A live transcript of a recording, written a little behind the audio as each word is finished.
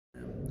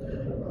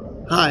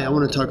Hi, I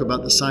want to talk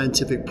about the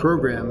scientific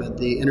program at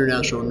the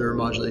International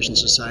Neuromodulation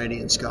Society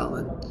in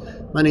Scotland.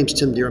 My name's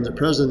Tim Deere. I'm the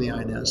president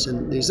of the INS,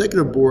 and the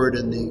executive board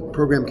and the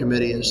program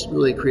committee has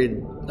really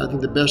created, I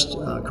think, the best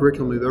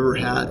curriculum we've ever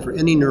had for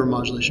any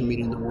neuromodulation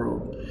meeting in the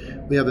world.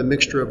 We have a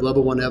mixture of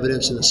level 1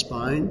 evidence in the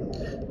spine,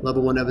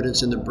 level 1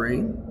 evidence in the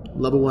brain,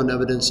 level 1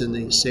 evidence in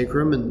the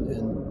sacrum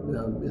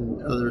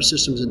and other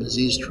systems and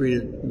disease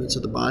treatments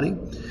of the body.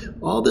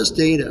 All this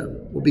data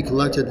will be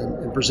collected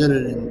and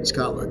presented in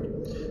Scotland.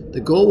 The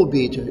goal will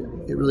be to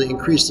really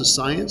increase the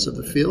science of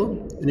the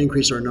field and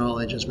increase our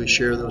knowledge as we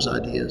share those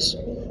ideas.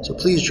 So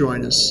please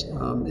join us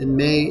in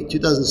May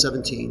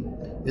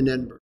 2017 in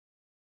Edinburgh.